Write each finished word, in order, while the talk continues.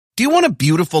Do you want a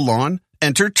beautiful lawn?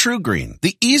 Enter TruGreen,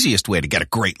 the easiest way to get a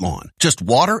great lawn. Just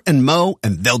water and mow,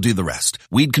 and they'll do the rest.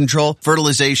 Weed control,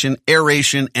 fertilization,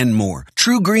 aeration, and more.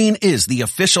 TruGreen is the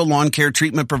official lawn care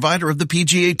treatment provider of the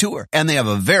PGA Tour, and they have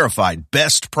a verified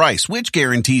best price, which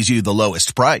guarantees you the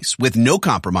lowest price with no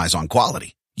compromise on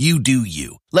quality. You do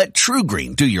you. Let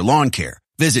TruGreen do your lawn care.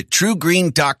 Visit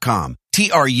TruGreen.com,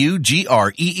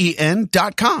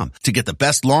 TruGreen.com, to get the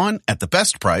best lawn at the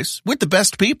best price with the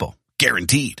best people.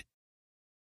 Guaranteed.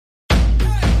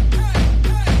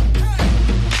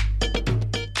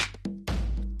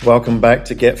 Welcome back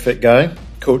to Get Fit Guy.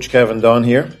 Coach Kevin Don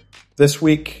here. This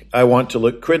week, I want to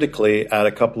look critically at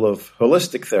a couple of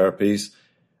holistic therapies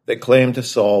that claim to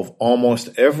solve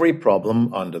almost every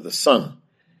problem under the sun.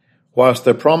 Whilst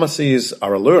their promises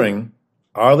are alluring,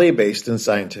 are they based in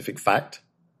scientific fact?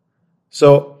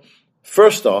 So,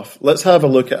 first off, let's have a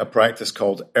look at a practice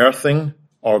called earthing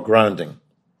or grounding.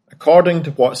 According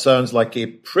to what sounds like a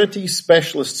pretty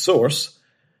specialist source,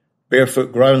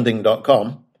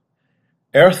 barefootgrounding.com,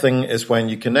 earthing is when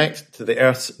you connect to the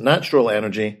earth's natural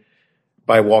energy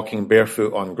by walking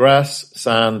barefoot on grass,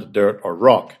 sand, dirt, or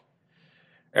rock.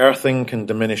 Earthing can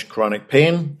diminish chronic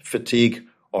pain, fatigue,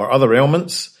 or other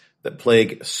ailments that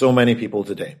plague so many people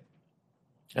today.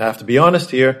 I have to be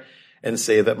honest here and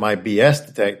say that my BS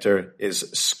detector is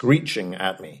screeching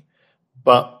at me.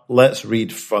 But let's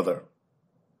read further.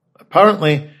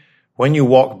 Apparently, when you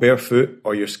walk barefoot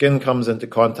or your skin comes into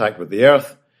contact with the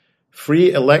earth,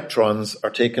 free electrons are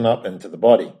taken up into the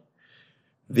body.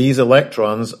 These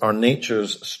electrons are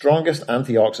nature's strongest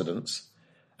antioxidants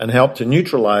and help to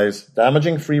neutralize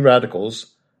damaging free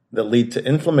radicals that lead to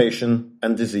inflammation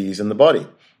and disease in the body.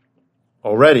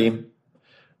 Already,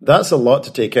 that's a lot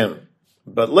to take in,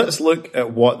 but let's look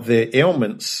at what the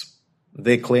ailments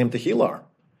they claim to heal are.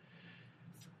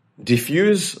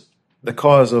 Diffuse the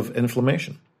cause of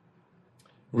inflammation.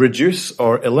 Reduce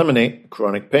or eliminate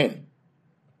chronic pain.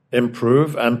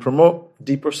 Improve and promote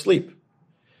deeper sleep.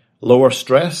 Lower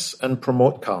stress and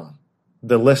promote calm.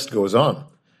 The list goes on.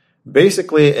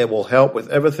 Basically, it will help with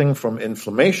everything from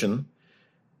inflammation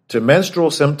to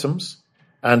menstrual symptoms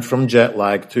and from jet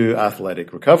lag to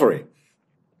athletic recovery.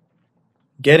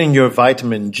 Getting your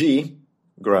vitamin G,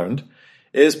 ground,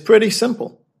 is pretty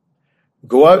simple.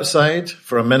 Go outside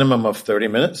for a minimum of 30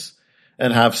 minutes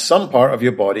and have some part of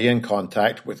your body in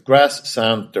contact with grass,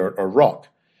 sand, dirt, or rock.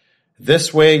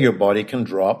 This way, your body can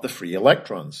draw up the free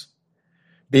electrons.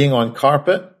 Being on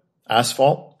carpet,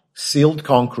 asphalt, sealed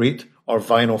concrete, or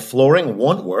vinyl flooring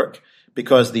won't work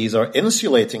because these are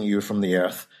insulating you from the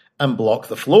earth and block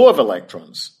the flow of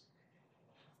electrons.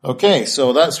 Okay,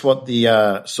 so that's what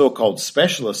the so-called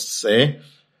specialists say.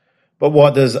 But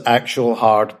what does actual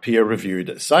hard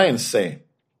peer-reviewed science say?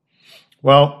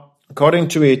 Well, according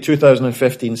to a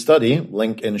 2015 study,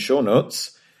 link in show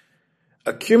notes,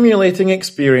 accumulating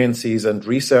experiences and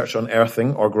research on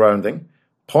earthing or grounding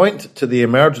point to the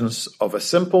emergence of a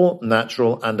simple,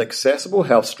 natural, and accessible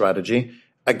health strategy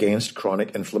against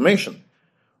chronic inflammation,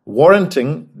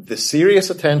 warranting the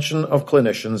serious attention of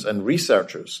clinicians and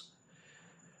researchers.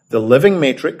 The living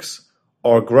matrix,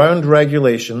 or ground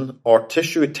regulation, or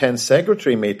tissue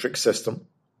tensegrity matrix system,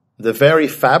 the very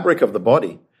fabric of the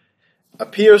body,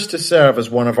 appears to serve as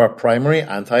one of our primary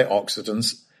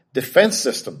antioxidants defense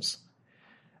systems.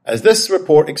 As this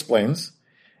report explains,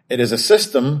 it is a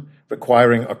system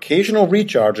requiring occasional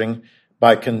recharging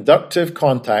by conductive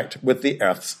contact with the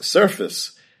Earth's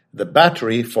surface, the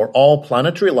battery for all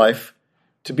planetary life,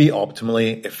 to be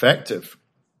optimally effective.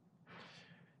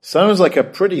 Sounds like a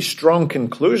pretty strong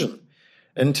conclusion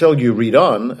until you read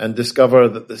on and discover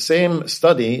that the same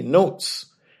study notes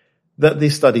that the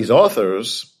study's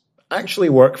authors actually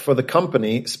work for the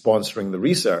company sponsoring the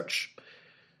research.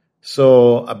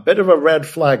 So a bit of a red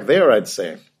flag there, I'd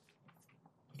say.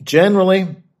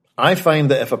 Generally, I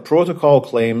find that if a protocol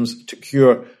claims to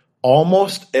cure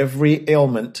almost every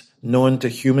ailment known to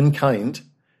humankind,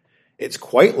 it's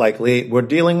quite likely we're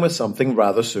dealing with something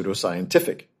rather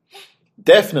pseudoscientific.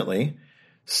 Definitely,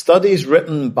 studies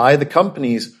written by the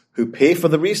companies who pay for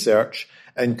the research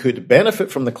and could benefit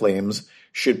from the claims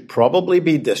should probably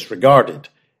be disregarded,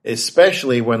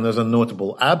 especially when there's a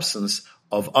notable absence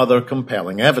of other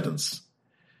compelling evidence.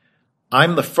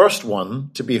 I'm the first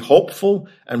one to be hopeful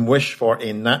and wish for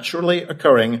a naturally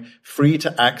occurring,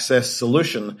 free-to-access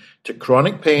solution to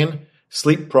chronic pain,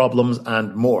 sleep problems,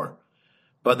 and more.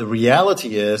 But the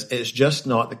reality is, it's just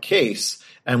not the case,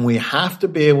 and we have to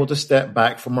be able to step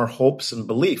back from our hopes and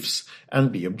beliefs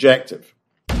and be objective.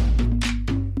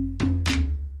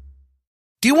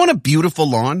 Do you want a beautiful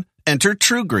lawn? Enter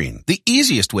TruGreen, the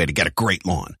easiest way to get a great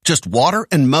lawn. Just water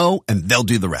and mow, and they'll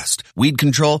do the rest. Weed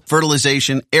control,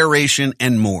 fertilization, aeration,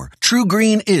 and more.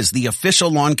 TruGreen is the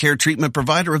official lawn care treatment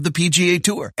provider of the PGA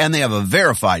Tour, and they have a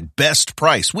verified best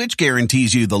price, which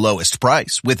guarantees you the lowest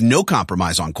price with no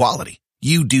compromise on quality.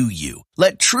 You do you.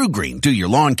 Let TruGreen do your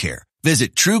lawn care.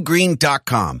 Visit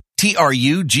TruGreen.com,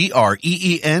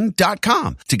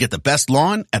 TruGreen.com to get the best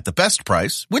lawn at the best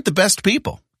price with the best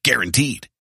people. Guaranteed.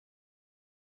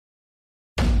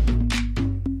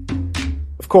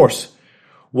 Of course,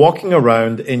 walking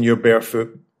around in your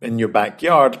barefoot in your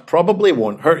backyard probably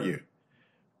won't hurt you.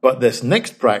 But this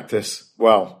next practice,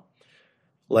 well,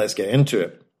 let's get into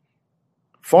it.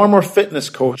 Former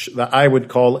fitness coach that I would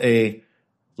call a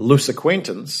loose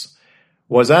acquaintance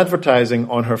was advertising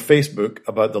on her Facebook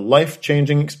about the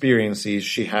life-changing experiences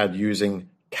she had using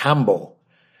Kambo,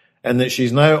 and that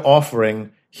she's now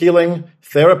offering healing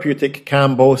therapeutic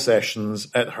Kambo sessions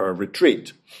at her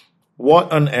retreat. What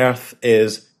on earth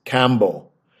is Kambo?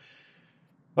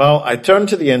 Well, I turned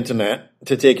to the internet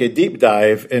to take a deep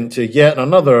dive into yet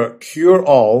another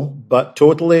cure-all but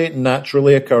totally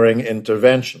naturally occurring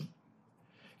intervention.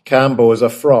 Kambo is a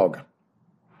frog.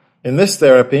 In this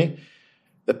therapy,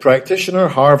 the practitioner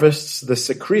harvests the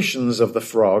secretions of the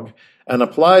frog and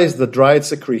applies the dried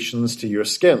secretions to your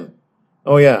skin.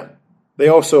 Oh yeah, they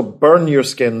also burn your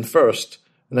skin first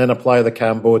and then apply the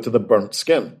Kambo to the burnt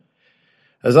skin.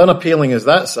 As unappealing as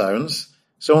that sounds,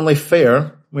 it's only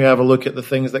fair we have a look at the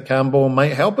things that Kambo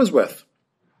might help us with.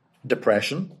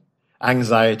 Depression,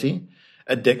 anxiety,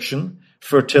 addiction,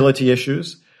 fertility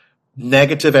issues,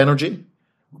 negative energy,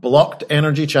 blocked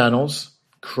energy channels,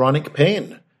 chronic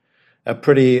pain. A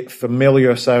pretty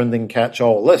familiar sounding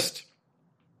catch-all list.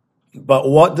 But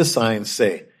what does science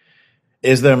say?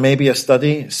 Is there maybe a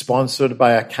study sponsored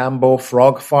by a Kambo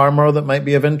frog farmer that might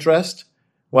be of interest?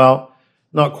 Well,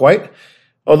 not quite.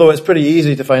 Although it's pretty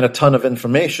easy to find a ton of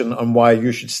information on why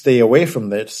you should stay away from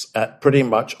this at pretty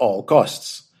much all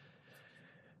costs.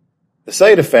 The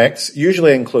side effects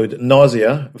usually include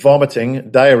nausea,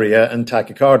 vomiting, diarrhea, and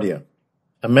tachycardia.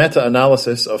 A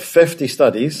meta-analysis of 50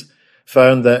 studies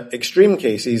found that extreme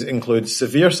cases include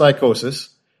severe psychosis,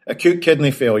 acute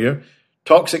kidney failure,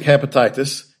 toxic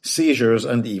hepatitis, seizures,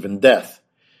 and even death.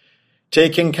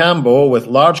 Taking Kambo with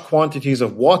large quantities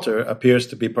of water appears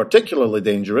to be particularly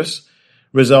dangerous,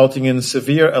 resulting in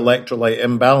severe electrolyte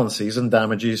imbalances and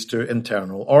damages to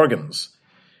internal organs.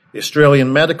 The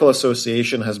Australian Medical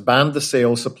Association has banned the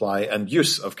sale, supply, and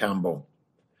use of Kambo.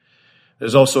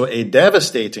 There's also a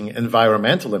devastating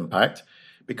environmental impact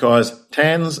because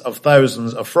tens of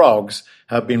thousands of frogs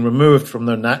have been removed from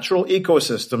their natural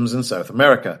ecosystems in South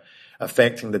America,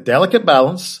 affecting the delicate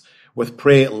balance, with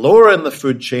prey lower in the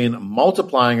food chain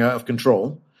multiplying out of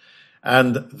control,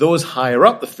 and those higher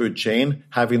up the food chain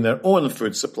having their own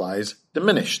food supplies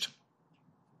diminished.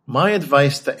 My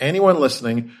advice to anyone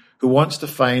listening who wants to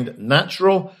find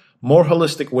natural, more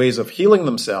holistic ways of healing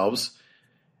themselves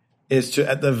is to,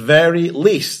 at the very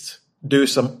least, do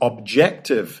some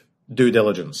objective due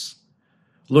diligence,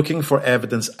 looking for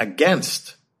evidence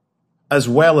against as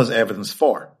well as evidence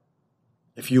for.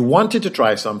 If you wanted to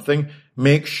try something,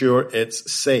 make sure it's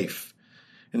safe.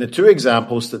 In the two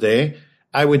examples today,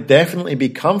 I would definitely be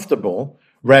comfortable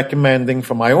recommending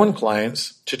for my own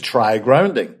clients to try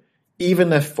grounding,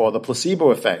 even if for the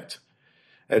placebo effect.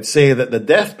 I'd say that the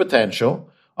death potential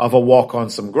of a walk on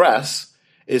some grass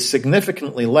is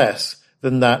significantly less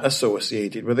than that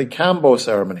associated with a Kambo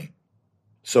ceremony.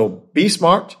 So be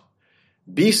smart,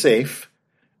 be safe,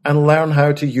 and learn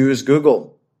how to use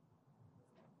Google.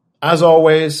 As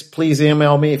always, please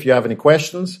email me if you have any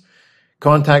questions.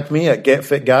 Contact me at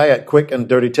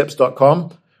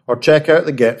getfitguy@quickanddirtytips.com or check out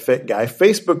the Get Fit Guy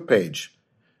Facebook page.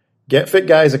 Get Fit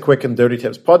Guy is a Quick and Dirty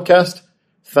Tips podcast.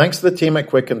 Thanks to the team at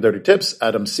Quick and Dirty Tips,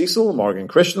 Adam Cecil, Morgan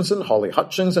Christensen, Holly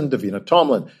Hutchings, and Davina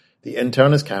Tomlin. The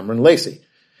intern is Cameron Lacey.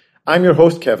 I'm your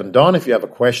host, Kevin Don. If you have a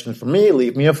question for me,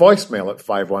 leave me a voicemail at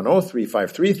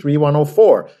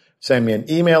 510-353-3104. Send me an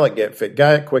email at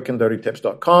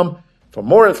getfitguy@quickanddirtytips.com. For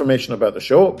more information about the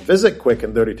show, visit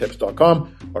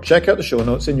quickanddirtytips.com or check out the show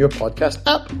notes in your podcast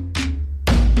app.